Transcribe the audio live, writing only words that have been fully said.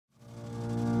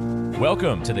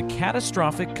Welcome to the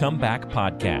Catastrophic Comeback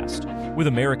Podcast with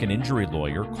American injury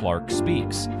lawyer Clark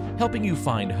Speaks, helping you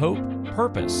find hope,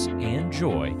 purpose, and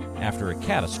joy after a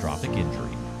catastrophic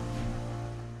injury.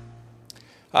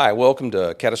 Hi, welcome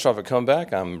to Catastrophic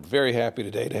Comeback. I'm very happy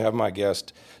today to have my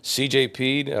guest, CJ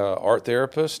Peed, art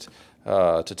therapist,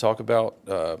 to talk about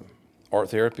art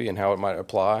therapy and how it might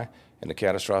apply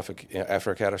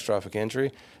after a catastrophic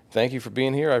injury. Thank you for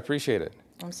being here. I appreciate it.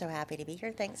 I'm so happy to be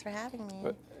here. Thanks for having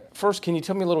me. First, can you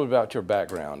tell me a little bit about your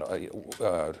background?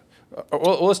 Well,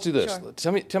 let's do this. Sure.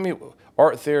 Tell me,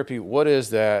 art therapy. What is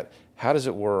that? How does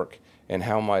it work? And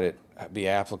how might it be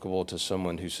applicable to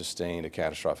someone who sustained a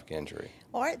catastrophic injury?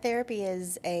 Well, art therapy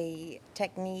is a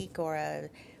technique or a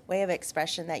way of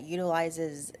expression that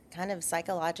utilizes kind of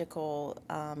psychological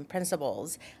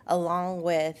principles along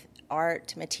with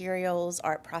art materials,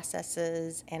 art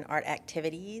processes, and art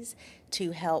activities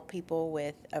to help people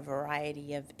with a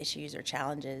variety of issues or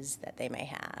challenges that they may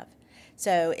have.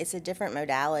 So it's a different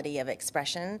modality of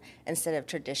expression instead of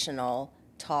traditional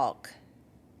talk,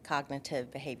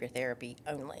 cognitive behavior therapy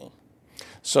only.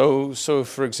 So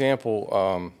for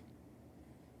example,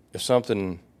 if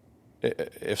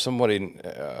somebody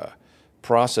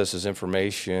processes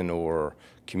information or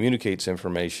communicates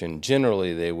information,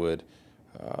 generally they would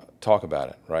talk about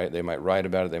it, right? They might write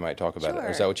about it, they might talk about it.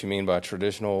 Is that what you mean by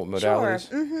traditional modalities?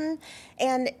 Sure. Mm-hmm.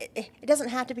 And it doesn't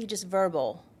have to be just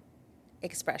verbal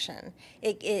expression.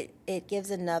 It gives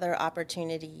another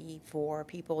opportunity for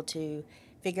people to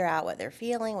figure out what they're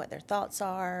feeling, what their thoughts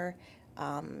are,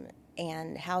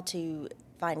 and how to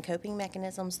find coping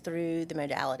mechanisms through the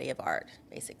modality of art,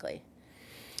 basically.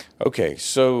 Okay,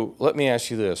 so let me ask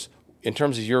you this. In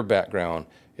terms of your background,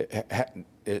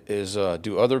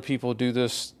 do other people do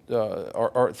this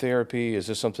art therapy? Is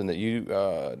this something that you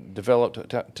developed?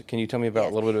 Can you tell me a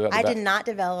little bit about I did not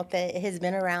develop it. It has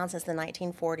been around since the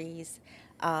 1940s.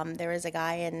 There was a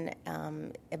guy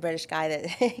a British guy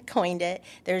that coined it.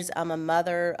 There's a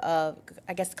mother of,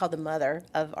 I guess it's called the mother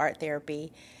of art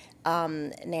therapy.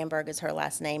 Namberg is her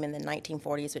last name, in the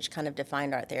 1940s, which kind of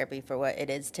defined art therapy for what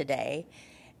it is today.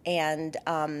 And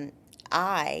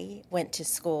I went to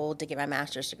school to get my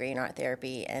master's degree in art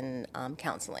therapy and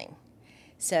counseling.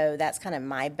 So that's kind of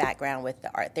my background with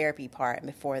the art therapy part. And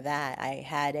before that, I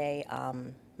had a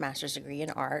master's degree in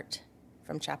art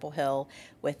from Chapel Hill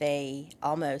with a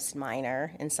almost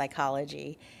minor in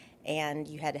psychology. And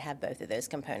you had to have both of those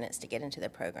components to get into the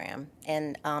program.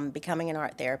 And becoming an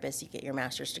art therapist, you get your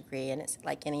master's degree, and it's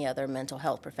like any other mental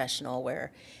health professional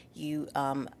where you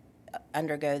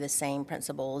undergo the same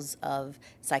principles of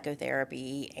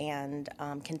psychotherapy and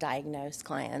can diagnose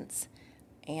clients.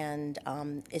 And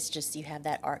it's just you have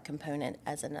that art component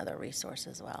as another resource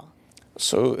as well.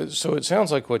 So it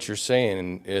sounds like what you're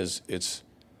saying is it's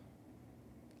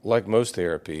like most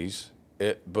therapies,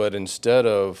 but instead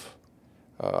of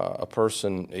a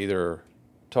person either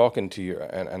talking to you,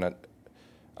 and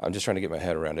I'm just trying to get my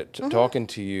head around it, talking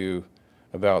to you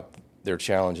about their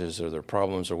challenges or their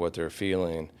problems or what they're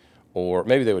feeling, or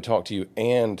maybe they would talk to you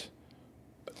and,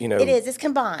 It's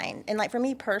combined. And like for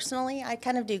me personally, I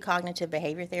kind of do cognitive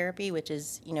behavior therapy, which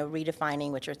is,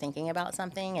 redefining what you're thinking about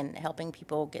something and helping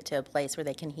people get to a place where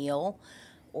they can heal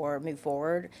or move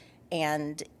forward,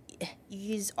 and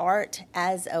use art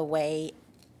as a way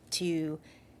to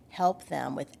help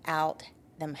them without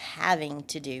them having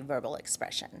to do verbal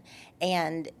expression.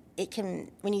 And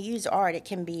when you use art, it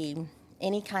can be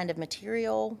any kind of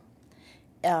material.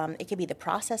 It could be the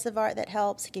process of art that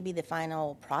helps. It could be the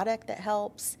final product that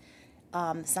helps.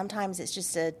 Sometimes it's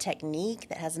just a technique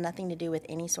that has nothing to do with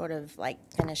any sort of like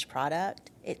finished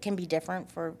product. It can be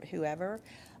different for whoever.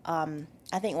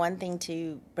 I think one thing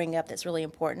to bring up that's really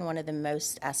important, one of the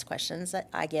most asked questions that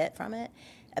I get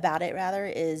about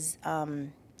it is,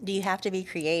 do you have to be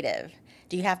creative?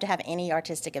 Do you have to have any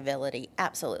artistic ability?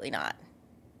 Absolutely not.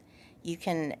 You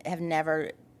can have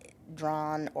never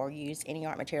drawn or used any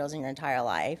art materials in your entire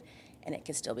life, and it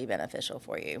can still be beneficial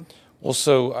for you. Well,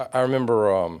 so I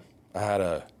remember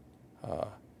I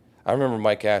remember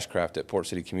Mike Ashcraft at Port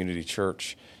City Community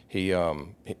Church. I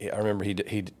remember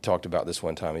he talked about this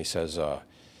one time. He says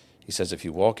if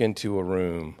you walk into a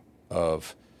room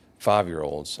of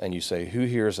 5-year-olds and you say, "Who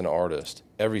here is an artist?"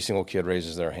 every single kid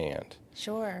raises their hand.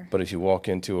 Sure. But if you walk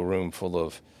into a room full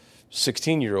of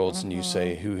 16-year-olds and you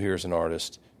say, "Who here is an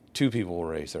artist?" 2 people will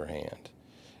raise their hand.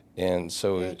 And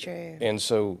so, very true. And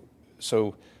so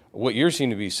what you seem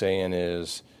to be saying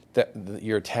is that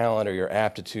your talent or your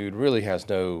aptitude really has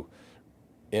no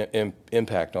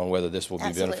impact on whether this will be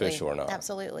Absolutely. beneficial or not.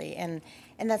 Absolutely, and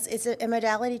it's a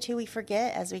modality too we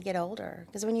forget as we get older.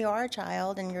 Because when you are a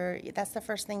child and that's the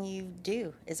first thing you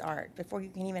do is art before you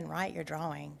can even write your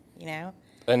drawing.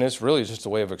 And it's really just a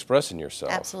way of expressing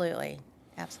yourself. Absolutely.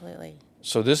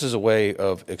 So this is a way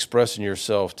of expressing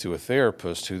yourself to a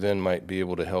therapist who then might be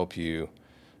able to help you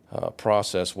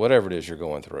process whatever it is you're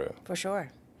going through. For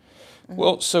sure. Mm-hmm.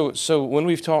 Well, so when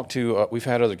we've talked to, we've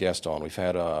had other guests on. We've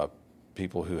had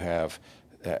people who have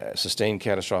sustained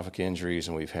catastrophic injuries,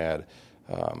 and we've had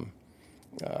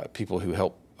people who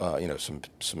help,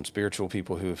 some spiritual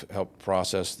people who've helped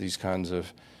process these kinds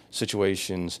of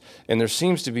situations. And there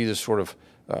seems to be this sort of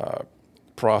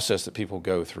process that people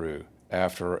go through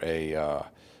after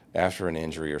an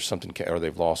injury or something, or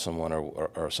they've lost someone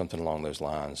or something along those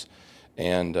lines.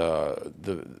 And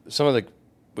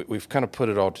we've kind of put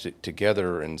it all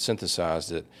together and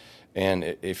synthesized it.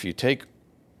 And if you take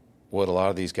what a lot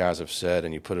of these guys have said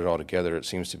and you put it all together, it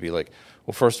seems to be like,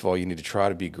 well, first of all, you need to try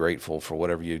to be grateful for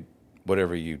whatever you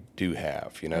do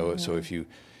have. Mm-hmm. So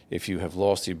if you have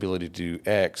lost the ability to do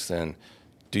X, then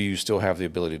do you still have the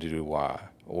ability to do Y?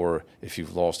 Or if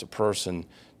you've lost a person,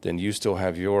 then you still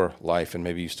have your life, and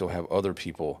maybe you still have other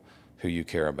people who you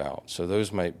care about. So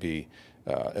those might be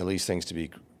at least things to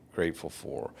be grateful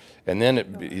for. And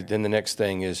then then the next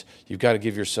thing is you've got to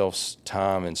give yourself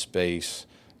time and space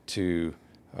to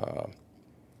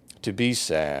be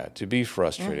sad, to be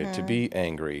frustrated, mm-hmm. to be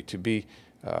angry, to be,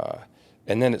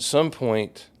 and then at some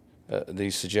point, the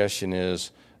suggestion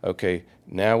is, okay,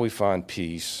 now we find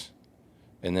peace,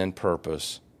 and then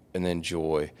purpose, and then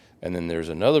joy, and then there's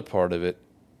another part of it,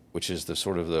 which is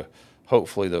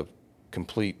hopefully the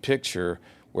complete picture,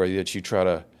 where that you try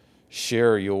to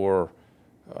share your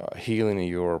healing and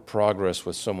your progress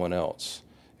with someone else,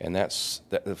 and that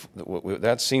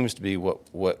seems to be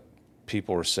what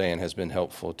people are saying has been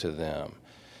helpful to them.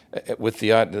 With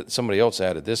the somebody else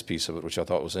added this piece of it, which I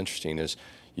thought was interesting, is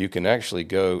you can actually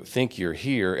go think you're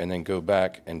here and then go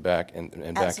back and back and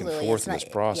back and forth in this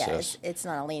process. Yeah, it's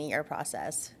not a linear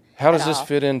process. How does this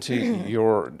fit into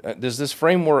your? Does this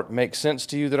framework make sense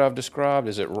to you that I've described?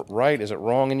 Is it right? Is it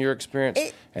wrong in your experience?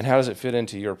 And how does it fit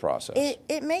into your process?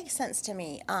 It makes sense to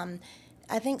me.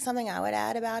 I think something I would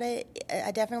add about it,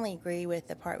 I definitely agree with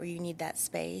the part where you need that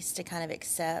space to kind of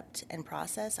accept and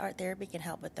process. Art therapy can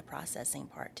help with the processing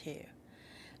part too,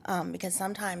 because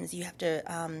sometimes you have to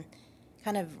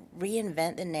kind of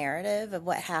reinvent the narrative of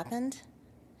what happened,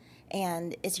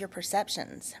 and it's your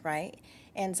perceptions, right?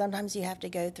 And sometimes you have to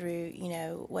go through,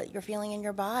 what you're feeling in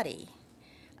your body,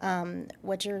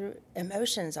 what your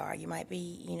emotions are. You might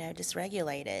be,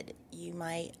 dysregulated. You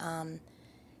might,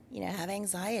 have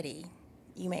anxiety.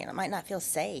 You might not feel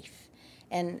safe.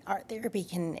 And art therapy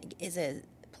is a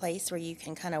place where you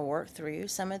can kind of work through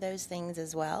some of those things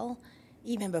as well,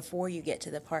 even before you get to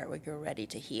the part where you're ready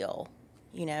to heal,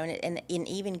 and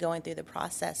even going through the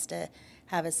process to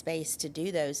have a space to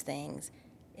do those things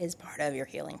is part of your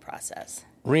healing process.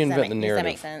 Reinvent the narrative.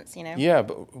 Does that make sense? Yeah,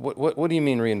 but what do you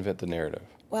mean reinvent the narrative?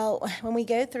 Well, when we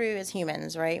go through as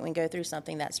humans, right, when we go through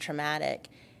something that's traumatic,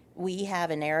 we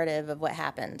have a narrative of what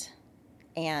happened,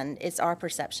 and it's our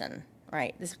perception,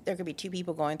 right? There could be two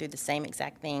people going through the same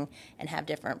exact thing and have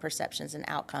different perceptions and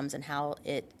outcomes and how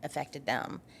it affected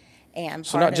them. And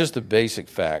so not just the basic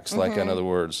facts, like in other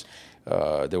words,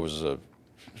 there was a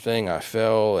thing I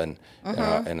fell and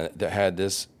that had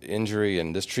this injury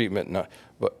and this treatment.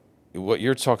 But what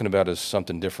you're talking about is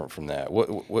something different from that.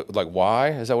 What like why?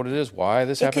 Is that what it is? Why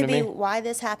this happened to me? It could be why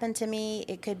this happened to me.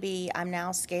 It could be I'm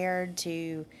now scared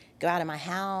to go out of my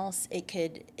house. It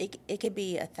could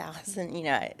be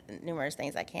 1,000, numerous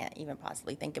things. I can't even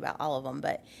possibly think about all of them.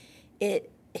 But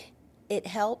it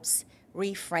helps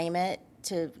reframe it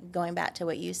to going back to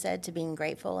what you said, to being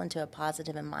grateful and to a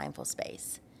positive and mindful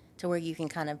space, to where you can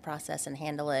kind of process and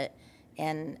handle it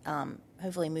and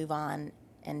hopefully move on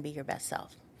and be your best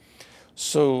self.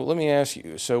 So let me ask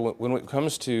you, so when it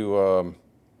comes to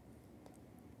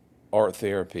art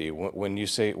therapy, when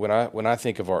I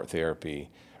think of art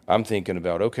therapy, I'm thinking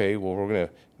about, okay, well, we're going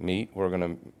to meet, I'm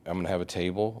going to have a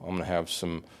table, I'm going to have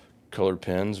some colored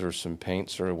pens or some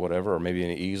paints or whatever, or maybe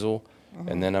an easel,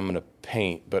 and then I'm going to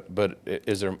paint. But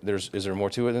is there more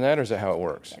to it than that, or is that how it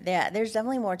works? Yeah, there's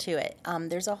definitely more to it.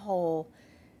 There's a whole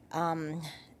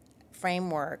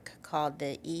framework called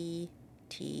the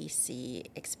ETC,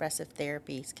 Expressive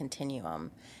Therapies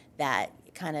Continuum, that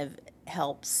kind of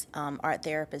helps art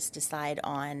therapists decide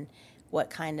on what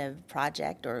kind of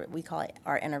project, or we call it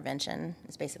art intervention.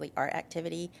 It's basically art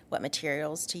activity, what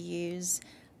materials to use,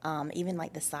 even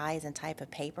like the size and type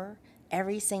of paper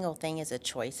every single thing is a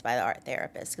choice by the art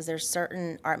therapist, because there's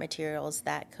certain art materials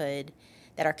that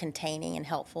are containing and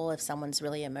helpful if someone's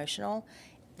really emotional.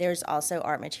 There's also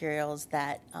art materials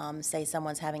that say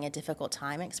someone's having a difficult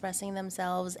time expressing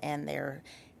themselves and they're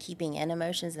keeping in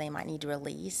emotions they might need to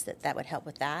release, that would help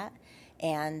with that.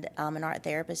 And an art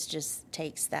therapist just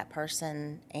takes that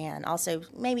person and also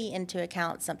maybe into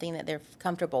account something that they're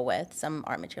comfortable with, some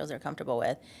art materials they're comfortable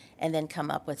with, and then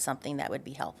come up with something that would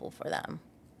be helpful for them.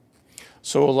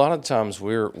 So a lot of times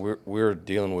we're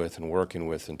dealing with and working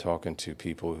with and talking to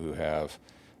people who have,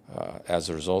 as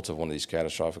a result of one of these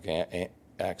catastrophic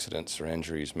accidents or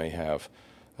injuries, may have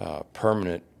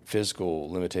permanent physical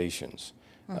limitations.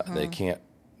 They can't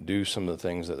do some of the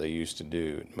things that they used to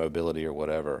do, mobility or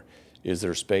whatever. Is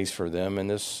there space for them in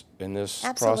this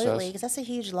process? Absolutely, because that's a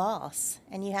huge loss,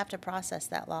 and you have to process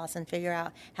that loss and figure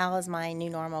out, how is my new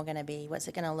normal going to be? What's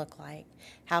it going to look like?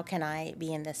 How can I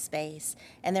be in this space?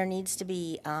 And there needs to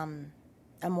be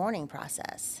a mourning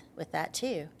process with that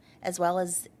too, as well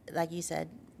as, like you said,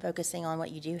 focusing on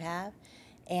what you do have.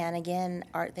 And again,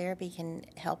 art therapy can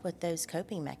help with those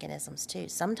coping mechanisms too.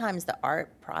 Sometimes the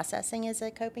art processing is a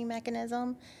coping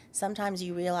mechanism. Sometimes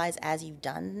you realize as you've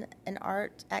done an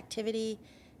art activity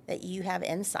that you have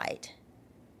insight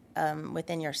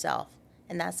within yourself.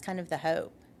 And that's kind of the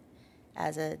hope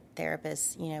as a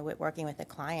therapist, working with a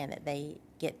client, that they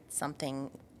get something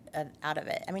out of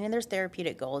it. I mean, and there's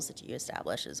therapeutic goals that you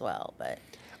establish as well. But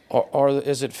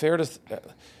is it fair to,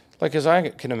 as I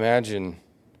can imagine,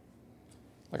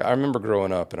 I remember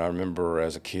growing up, and I remember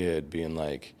as a kid being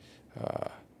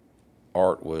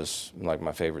art was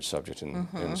my favorite subject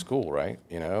in school, right?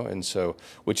 And so,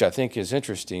 which I think is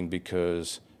interesting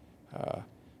because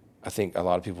I think a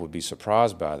lot of people would be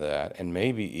surprised by that and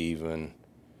maybe even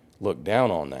look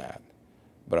down on that.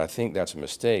 But I think that's a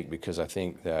mistake, because I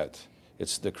think that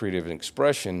it's the creative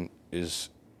expression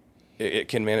it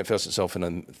can manifest itself in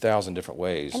 1,000 different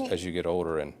ways as you get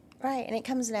older. Right, and it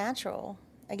comes natural.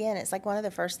 Again, it's one of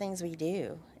the first things we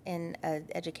do in an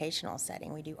educational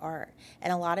setting. We do art.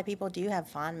 And a lot of people do have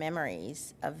fond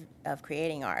memories of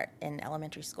creating art in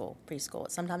elementary school, preschool.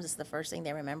 Sometimes it's the first thing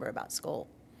they remember about school.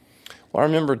 Well, I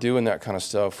remember doing that kind of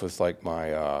stuff with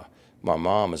my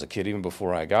mom as a kid, even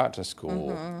before I got to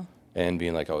school, and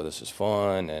being oh, this is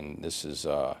fun, and this is,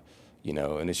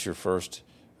 and it's your first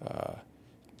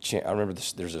I remember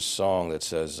there's a song that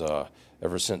says,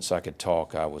 ever since I could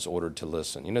talk, I was ordered to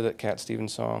listen. You know that Cat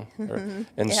Stevens song?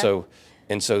 So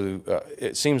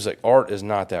it seems like art is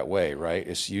not that way, right?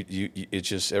 It's it's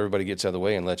just everybody gets out of the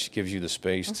way and gives you the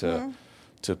space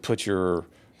to put your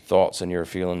thoughts and your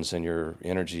feelings and your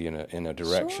energy in a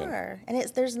direction. Sure, and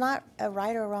there's not a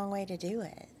right or wrong way to do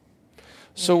it.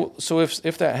 So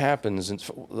if that happens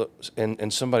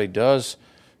and somebody does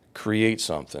create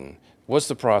something, what's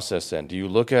the process then? Do you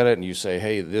look at it and you say,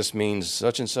 hey, this means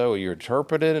such and so, or you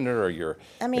interpret it, or you're...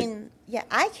 Yeah,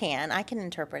 I can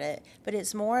interpret it, but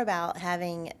it's more about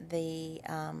having the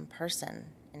person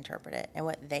interpret it and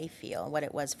what they feel and what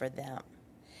it was for them.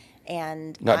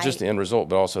 And not just the end result,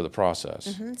 but also the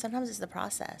process. Sometimes it's the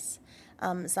process.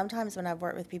 Sometimes when I've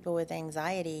worked with people with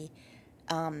anxiety,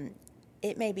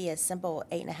 it may be a simple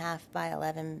 8.5 by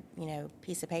 11,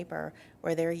 piece of paper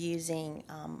where they're using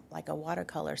a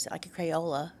watercolor, like a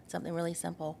Crayola, something really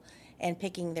simple, and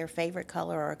picking their favorite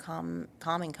color or a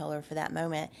calming color for that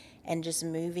moment, and just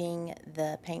moving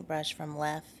the paintbrush from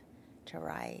left to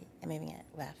right and moving it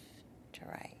left to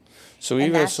right. So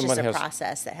even if somebody has a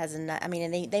process that has and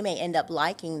they may end up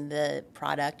liking the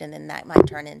product, and then that might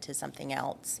turn into something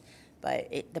else,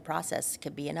 but the process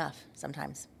could be enough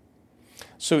sometimes.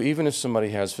 So even if somebody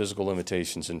has physical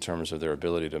limitations in terms of their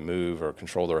ability to move or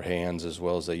control their hands as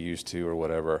well as they used to or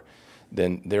whatever,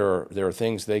 then there are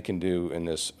things they can do in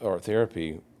this art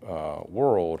therapy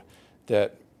world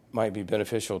that might be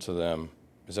beneficial to them.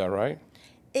 Is that right?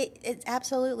 It's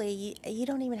absolutely. You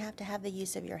don't even have to have the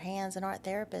use of your hands. An art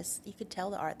therapist, you could tell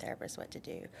the art therapist what to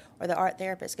do, or the art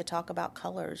therapist could talk about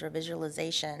colors or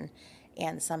visualization,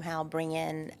 and somehow bring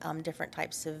in different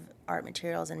types of art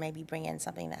materials, and maybe bring in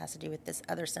something that has to do with this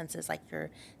other senses, like your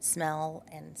smell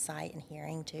and sight and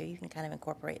hearing too. You can kind of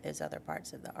incorporate those other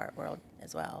parts of the art world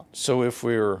as well. So if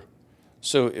we're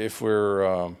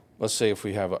let's say if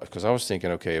we have because I was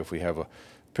thinking, okay, if we have a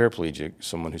paraplegic,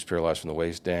 someone who's paralyzed from the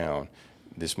waist down,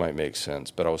 this might make sense.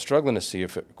 But I was struggling to see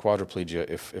if quadriplegia,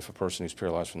 if a person who's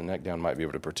paralyzed from the neck down might be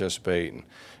able to participate, and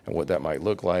what that might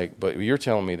look like. But you're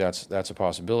telling me that's a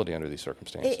possibility under these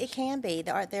circumstances. It can be.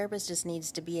 The art therapist just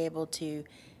needs to be able to,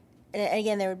 and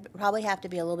again, there would probably have to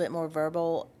be a little bit more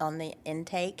verbal on the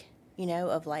intake,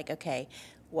 of okay,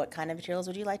 what kind of materials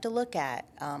would you like to look at?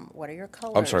 What are your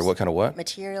colors? I'm sorry, what kind of what?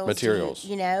 Materials. Materials.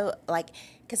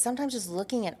 Because sometimes just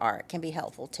looking at art can be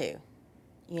helpful too,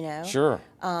 Sure.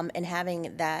 And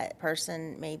having that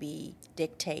person maybe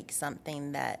dictate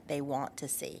something that they want to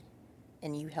see.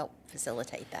 And you help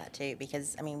facilitate that too,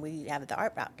 because, we have the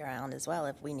art background as well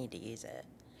if we need to use it.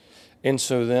 And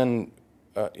so then,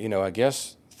 I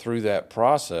guess through that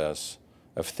process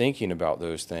of thinking about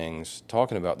those things,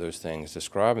 talking about those things,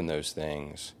 describing those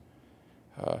things,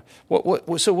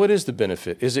 so what is the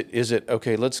benefit? Is it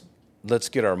okay? Let's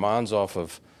get our minds off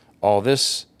of all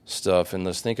this stuff and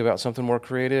let's think about something more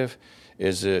creative.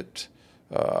 Is it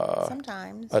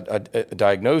sometimes a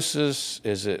diagnosis?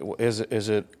 Is it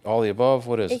all the above?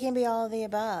 What is it? It can be all of the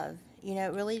above.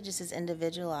 It really just is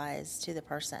individualized to the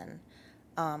person.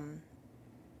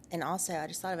 And also, I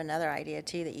just thought of another idea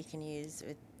too that you can use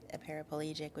with a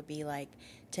paraplegic would be like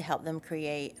to help them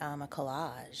create a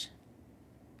collage,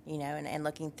 and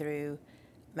looking through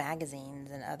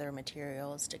magazines and other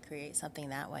materials to create something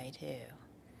that way too.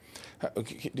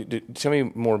 Tell me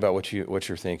more about what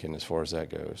you're thinking as far as that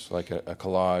goes, like a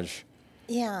collage.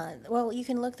 Yeah, well, you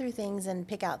can look through things and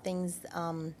pick out things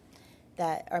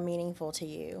that are meaningful to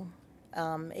you.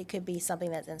 It could be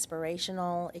something that's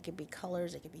inspirational. It could be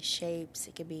colors. It could be shapes.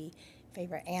 It could be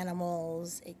favorite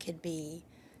animals. It could be,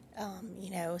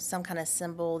 some kind of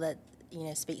symbol that,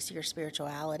 speaks to your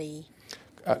spirituality,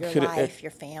 your life,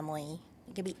 your family.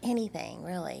 It could be anything,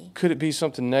 really. Could it be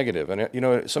something negative?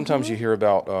 And, sometimes you hear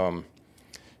about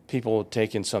people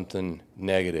taking something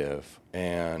negative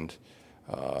and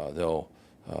they'll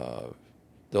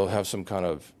have some kind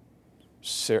of,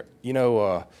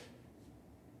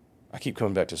 I keep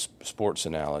coming back to sports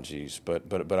analogies, but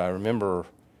I remember,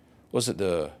 was it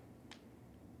the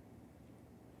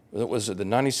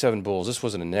 97 Bulls? This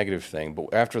wasn't a negative thing, but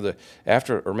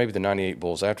or maybe the 98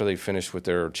 Bulls, after they finished with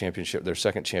their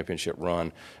second championship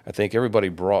run, I think everybody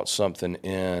brought something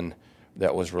in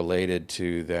that was related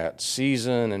to that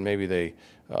season, and maybe they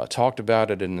talked about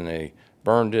it and then they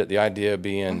burned it. The idea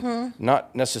being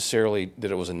not necessarily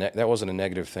that it was that wasn't a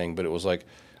negative thing, but it was like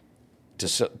to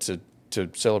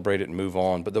celebrate it and move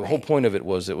on. But the whole point of it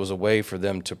was a way for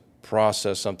them to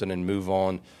process something and move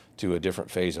on to a different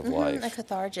phase of life. A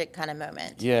cathartic kind of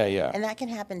moment. Yeah, yeah. And that can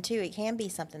happen too. It can be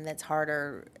something that's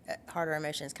harder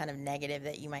emotions, kind of negative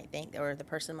that you might think, or the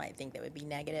person might think that would be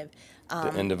negative.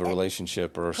 The end of a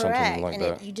relationship or correct. Something like and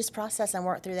that. You just process and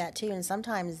work through that too. And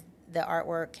sometimes the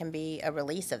artwork can be a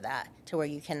release of that, to where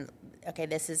you can, okay,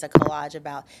 this is a collage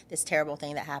about this terrible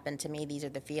thing that happened to me. These are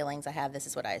the feelings I have. This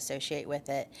is what I associate with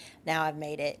it. Now I've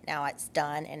made it. Now it's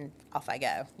done, and off I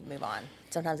go. Move on.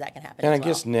 Sometimes that can happen. And I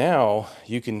guess now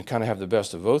you can kind of have the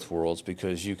best of both worlds,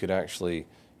 because you could actually,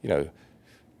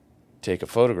 take a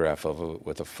photograph of it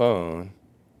with a phone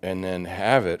and then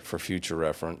have it for future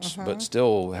reference, but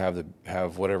still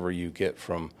have whatever you get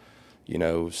from,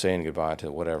 saying goodbye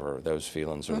to whatever those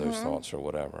feelings or those thoughts or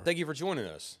whatever. Thank you for joining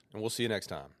us, and we'll see you next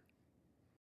time.